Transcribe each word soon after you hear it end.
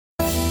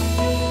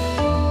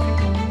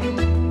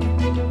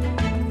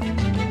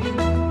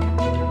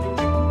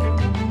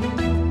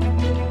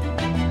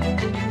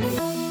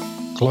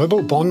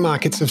Global bond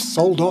markets have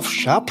sold off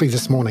sharply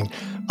this morning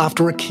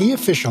after a key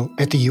official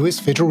at the US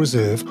Federal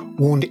Reserve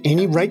warned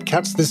any rate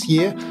cuts this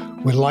year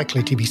were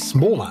likely to be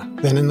smaller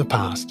than in the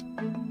past.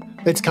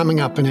 That's coming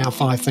up in our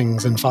 5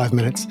 Things in 5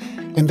 Minutes.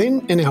 And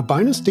then in our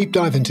bonus deep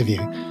dive interview,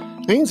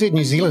 ANZ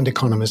New Zealand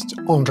economist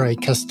Andre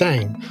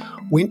Castaigne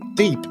went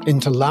deep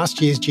into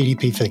last year's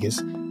GDP figures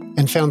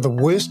and found the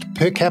worst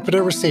per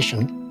capita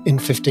recession in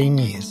 15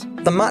 years.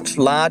 The much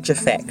larger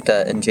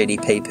factor in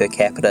GDP per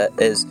capita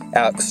is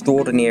our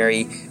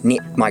extraordinary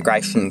net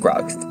migration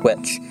growth,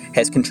 which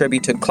has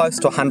contributed close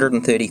to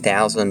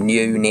 130,000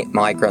 new net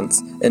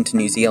migrants into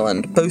New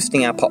Zealand,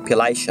 boosting our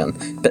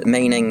population, but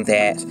meaning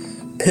that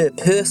per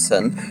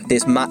person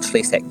there's much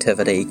less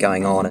activity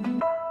going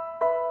on.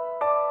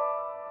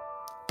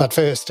 But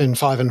first, in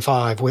 5 and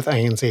 5 with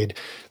ANZ,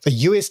 the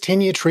US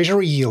 10-year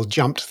Treasury yield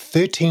jumped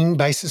 13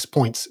 basis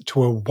points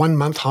to a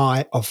one-month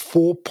high of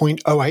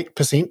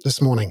 4.08%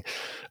 this morning,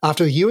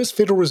 after the US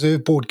Federal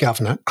Reserve Board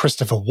Governor,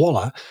 Christopher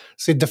Waller,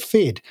 said the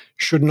Fed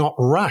should not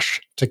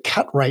rush to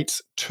cut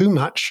rates too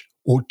much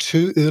or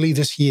too early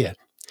this year.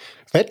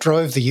 That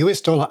drove the US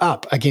dollar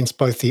up against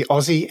both the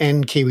Aussie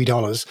and Kiwi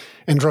dollars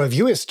and drove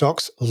US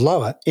stocks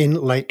lower in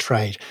late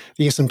trade,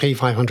 the S&P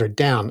 500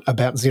 down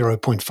about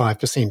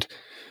 0.5%.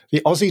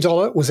 The Aussie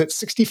dollar was at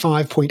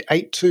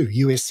 65.82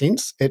 US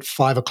cents at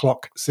 5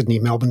 o'clock Sydney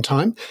Melbourne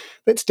time.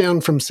 That's down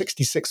from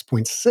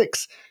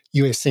 66.6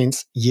 US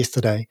cents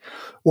yesterday,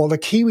 while the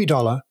Kiwi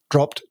dollar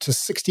dropped to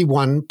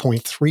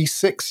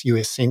 61.36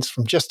 US cents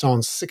from just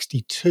on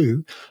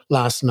 62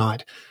 last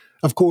night.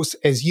 Of course,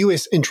 as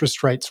US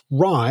interest rates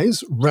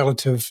rise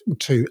relative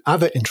to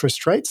other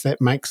interest rates, that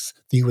makes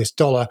the US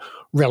dollar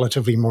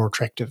relatively more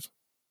attractive.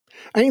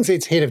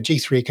 ANZ's head of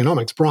G3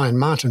 Economics, Brian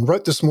Martin,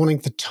 wrote this morning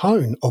the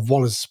tone of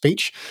Waller's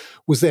speech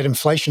was that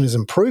inflation is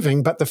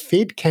improving, but the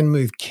Fed can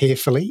move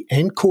carefully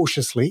and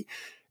cautiously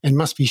and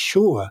must be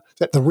sure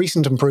that the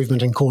recent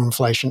improvement in core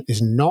inflation is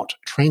not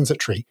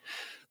transitory.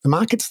 The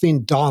markets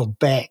then dialed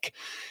back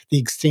the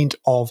extent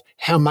of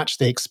how much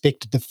they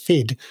expected the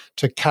Fed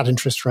to cut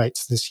interest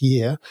rates this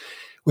year,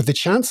 with the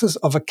chances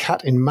of a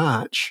cut in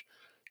March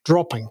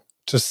dropping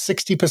to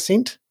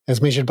 60%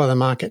 as measured by the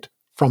market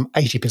from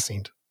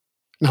 80%.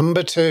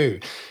 Number 2,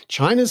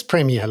 China's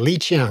Premier Li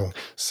Qiang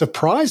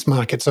surprised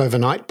markets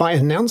overnight by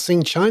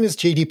announcing China's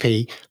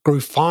GDP grew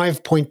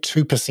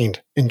 5.2%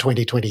 in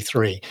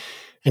 2023.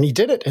 And he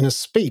did it in a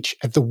speech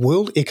at the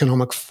World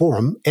Economic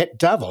Forum at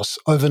Davos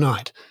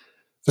overnight.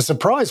 The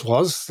surprise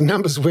was the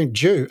numbers weren't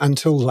due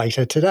until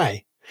later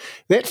today.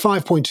 That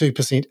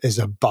 5.2% is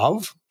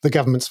above the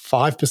government's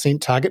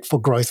 5% target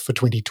for growth for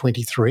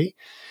 2023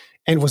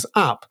 and was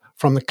up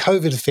from the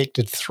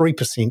COVID-affected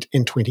 3%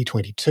 in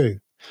 2022.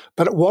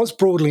 But it was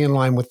broadly in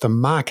line with the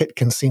market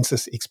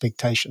consensus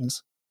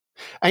expectations.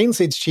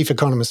 ANZ's chief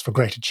economist for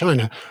Greater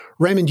China,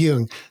 Raymond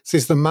Yung,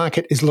 says the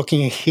market is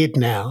looking ahead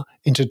now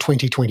into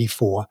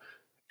 2024,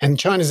 and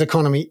China's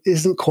economy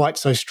isn't quite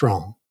so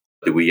strong.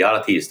 The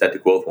reality is that the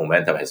growth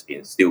momentum has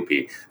been still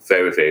be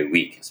very, very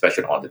weak,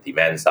 especially on the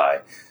demand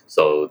side.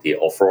 So the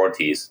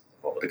authorities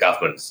or the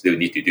government still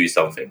need to do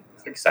something.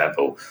 For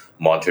example,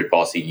 monetary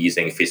policy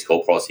easing,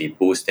 fiscal policy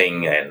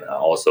boosting, and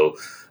also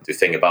to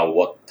think about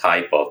what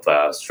type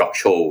of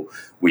structural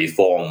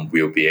reform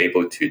will be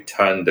able to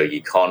turn the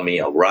economy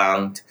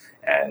around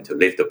and to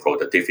lift the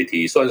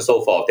productivity, so on and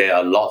so forth. There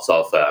are lots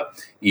of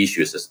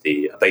issues that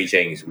the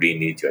Beijing really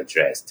need to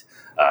address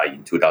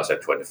in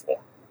 2024.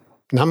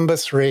 Number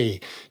 3,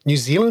 New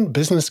Zealand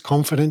business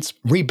confidence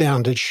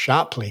rebounded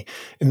sharply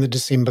in the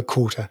December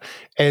quarter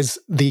as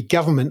the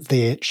government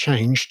there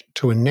changed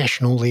to a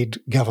national-led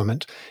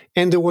government,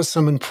 and there was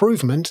some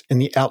improvement in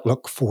the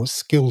outlook for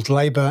skilled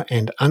labour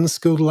and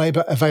unskilled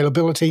labour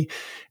availability,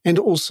 and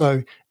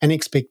also an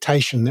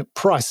expectation that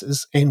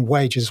prices and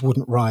wages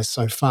wouldn't rise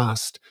so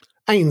fast.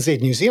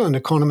 ANZ New Zealand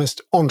economist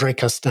Andre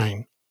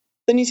Castaigne.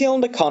 The New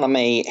Zealand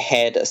economy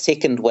had a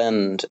second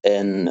wind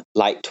in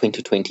late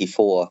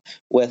 2024,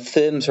 with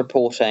firms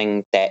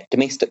reporting that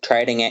domestic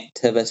trading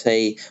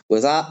activity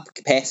was up,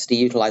 capacity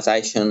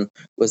utilisation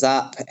was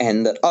up,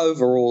 and that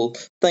overall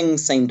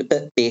things seemed a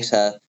bit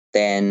better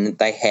than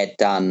they had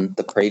done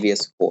the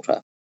previous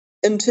quarter.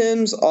 In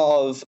terms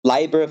of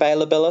labour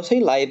availability,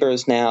 labour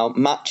is now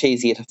much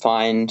easier to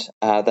find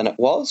than it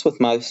was,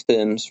 with most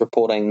firms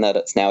reporting that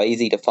it's now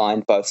easy to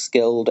find both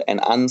skilled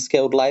and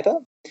unskilled labour.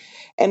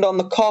 And on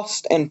the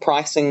cost and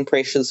pricing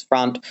pressures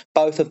front,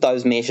 both of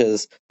those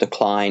measures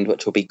declined,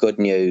 which will be good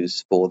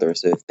news for the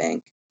Reserve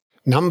Bank.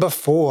 Number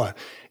 4,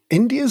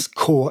 India's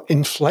core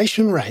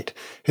inflation rate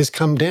has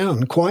come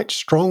down quite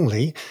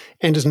strongly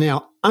and is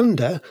now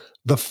under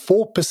the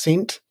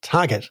 4%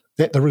 target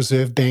that the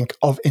Reserve Bank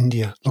of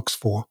India looks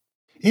for.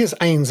 Here's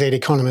ANZ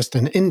economist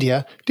in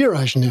India,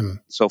 Dheeraj Nim.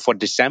 So for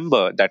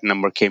December, that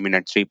number came in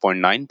at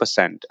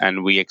 3.9%,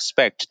 and we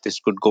expect this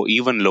could go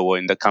even lower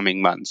in the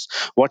coming months.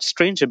 What's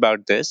strange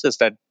about this is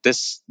that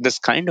this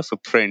kind of a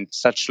print,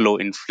 such low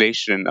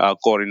inflation,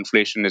 core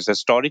inflation, is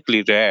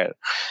historically rare,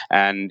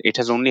 and it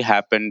has only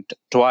happened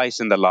twice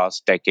in the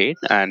last decade,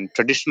 and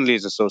traditionally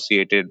is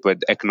associated with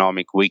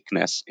economic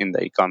weakness in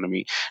the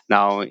economy.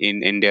 Now,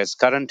 in India's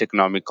current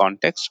economic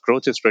context,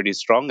 growth is pretty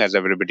strong, as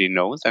everybody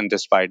knows, and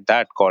despite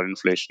that, core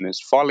inflation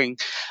is falling,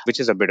 which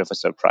is a bit of a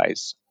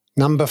surprise.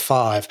 Number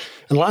 5.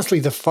 And lastly,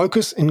 the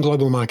focus in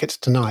global markets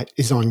tonight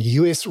is on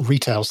US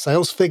retail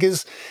sales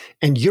figures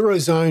and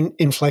Eurozone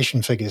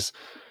inflation figures.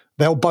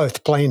 They'll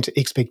both play into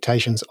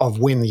expectations of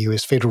when the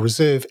US Federal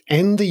Reserve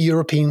and the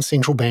European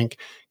Central Bank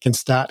can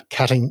start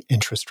cutting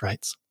interest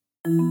rates.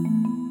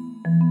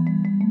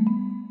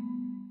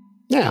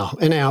 Now,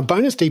 in our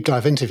bonus deep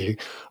dive interview,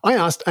 I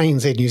asked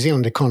ANZ New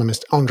Zealand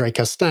economist Andre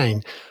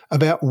Costain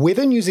about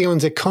whether New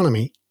Zealand's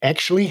economy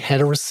actually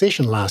had a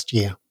recession last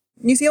year.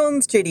 New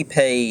Zealand's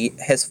GDP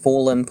has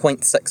fallen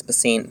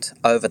 0.6%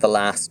 over the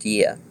last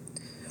year.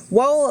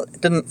 While it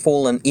didn't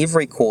fall in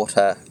every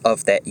quarter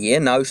of that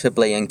year,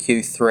 notably in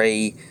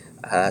Q3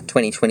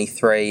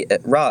 2023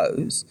 it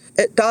rose,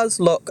 it does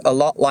look a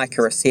lot like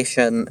a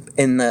recession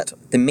in that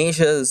the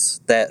measures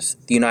that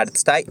the United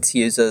States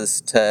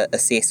uses to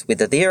assess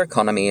whether their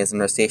economy is in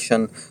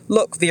recession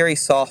look very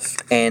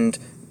soft and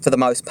for the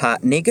most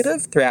part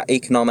negative throughout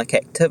economic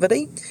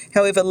activity,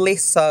 however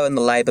less so in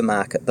the labour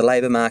market. The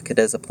labour market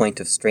is a point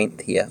of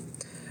strength here.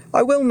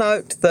 I will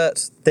note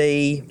that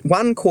the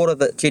one quarter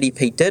that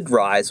GDP did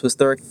rise was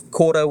the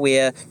quarter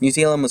where New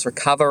Zealand was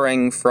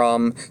recovering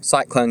from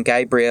Cyclone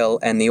Gabrielle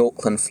and the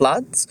Auckland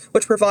floods,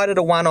 which provided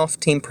a one-off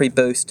temporary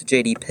boost to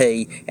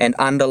GDP, and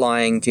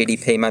underlying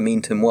GDP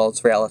momentum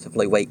was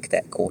relatively weak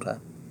that quarter.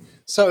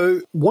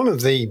 So one of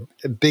the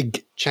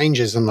big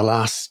changes in the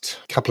last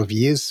couple of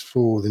years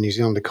for the New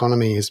Zealand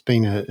economy has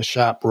been a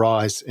sharp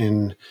rise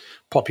in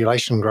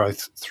population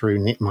growth through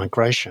net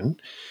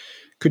migration.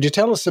 Could you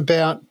tell us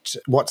about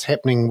what's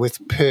happening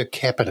with per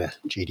capita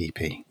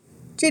GDP?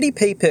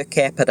 GDP per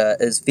capita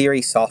is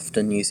very soft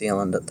in New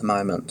Zealand at the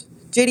moment.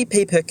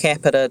 GDP per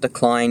capita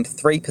declined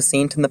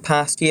 3% in the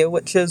past year,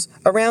 which is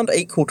around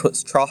equal to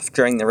its trough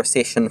during the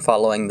recession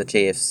following the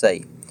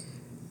GFC.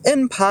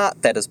 In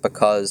part, that is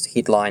because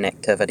headline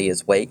activity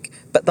is weak,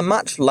 but the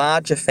much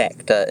larger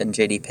factor in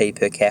GDP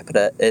per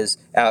capita is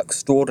our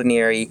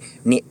extraordinary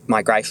net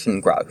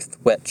migration growth,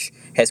 which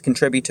has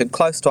contributed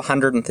close to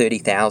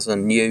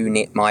 130,000 new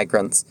net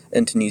migrants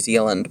into New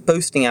Zealand,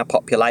 boosting our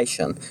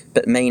population,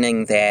 but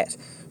meaning that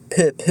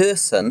per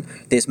person,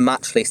 there's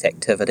much less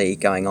activity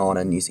going on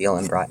in New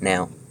Zealand right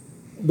now.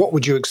 What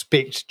would you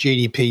expect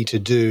GDP to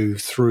do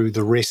through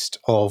the rest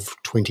of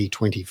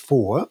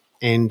 2024?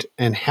 And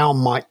how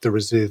might the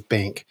Reserve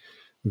Bank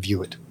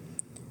view it?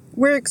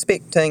 We're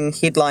expecting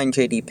headline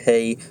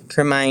GDP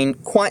to remain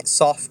quite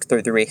soft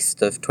through the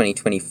rest of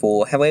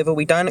 2024. However,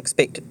 we don't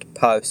expect it to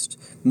post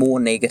more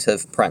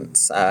negative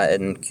prints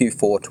in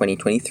Q4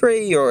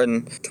 2023 or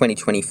in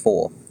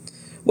 2024.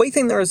 We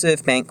think the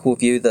Reserve Bank will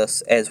view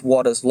this as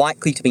what is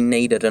likely to be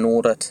needed in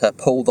order to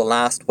pull the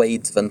last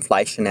weeds of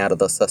inflation out of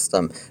the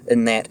system,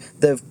 in that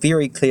they've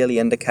very clearly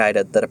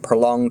indicated that a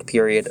prolonged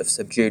period of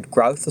subdued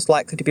growth is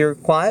likely to be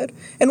required,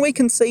 and we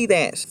can see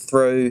that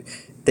through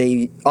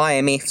the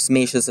IMF's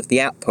measures of the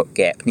output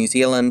gap. New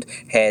Zealand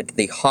had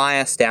the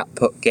highest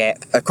output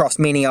gap across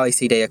many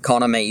OECD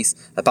economies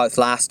both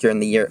last year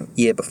and the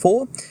year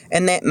before,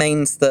 and that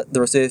means that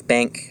the Reserve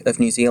Bank of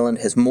New Zealand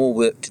has more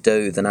work to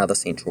do than other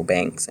central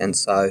banks, and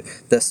so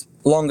this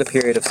longer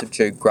period of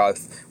subdued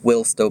growth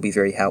will still be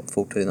very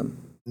helpful to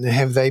them.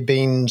 Have they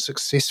been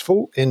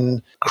successful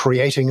in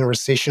creating a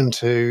recession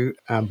to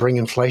bring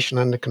inflation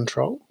under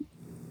control?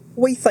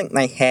 We think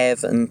they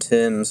have in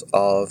terms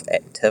of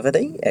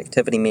activity.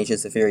 Activity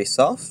measures are very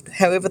soft.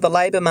 However, the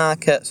labour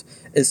market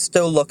is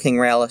still looking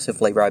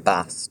relatively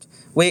robust.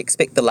 We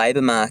expect the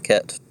labour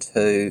market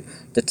to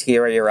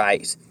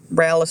deteriorate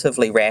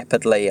relatively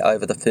rapidly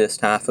over the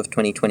first half of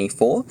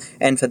 2024,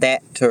 and for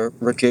that to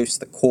reduce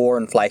the core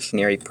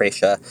inflationary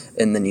pressure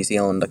in the New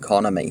Zealand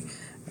economy.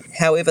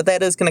 However,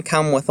 that is going to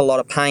come with a lot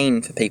of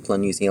pain for people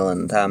in New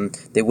Zealand.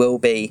 There will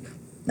be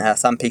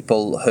some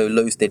people who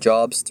lose their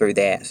jobs through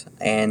that,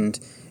 and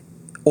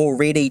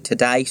already to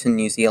date in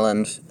New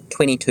Zealand,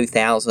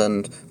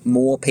 22,000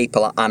 more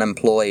people are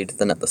unemployed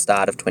than at the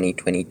start of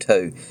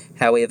 2022.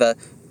 However,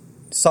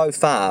 so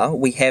far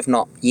we have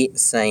not yet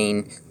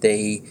seen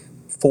the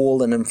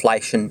fall in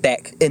inflation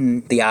back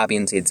in the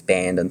RBNZ's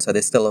band, and so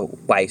there's still a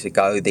way to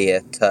go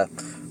there to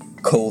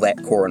cool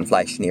that core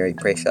inflationary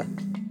pressure.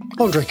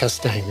 Andre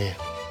Costain there.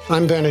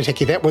 I'm Bernard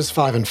Hickey. That was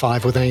 5 and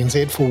 5 with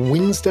ANZ for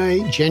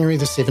Wednesday, January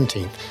the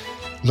 17th.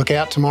 Look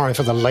out tomorrow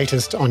for the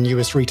latest on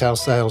US retail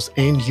sales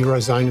and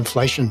Eurozone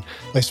inflation.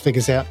 Those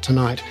figures out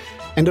tonight.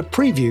 And a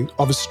preview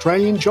of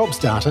Australian jobs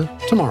data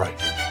tomorrow.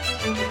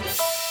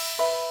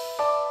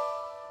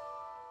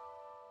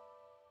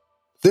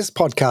 This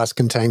podcast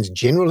contains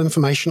general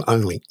information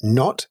only,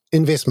 not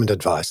investment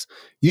advice.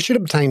 You should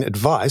obtain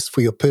advice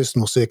for your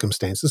personal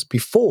circumstances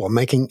before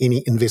making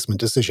any investment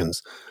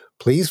decisions.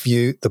 Please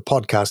view the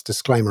podcast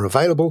disclaimer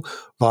available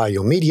via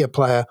your media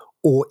player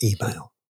or email.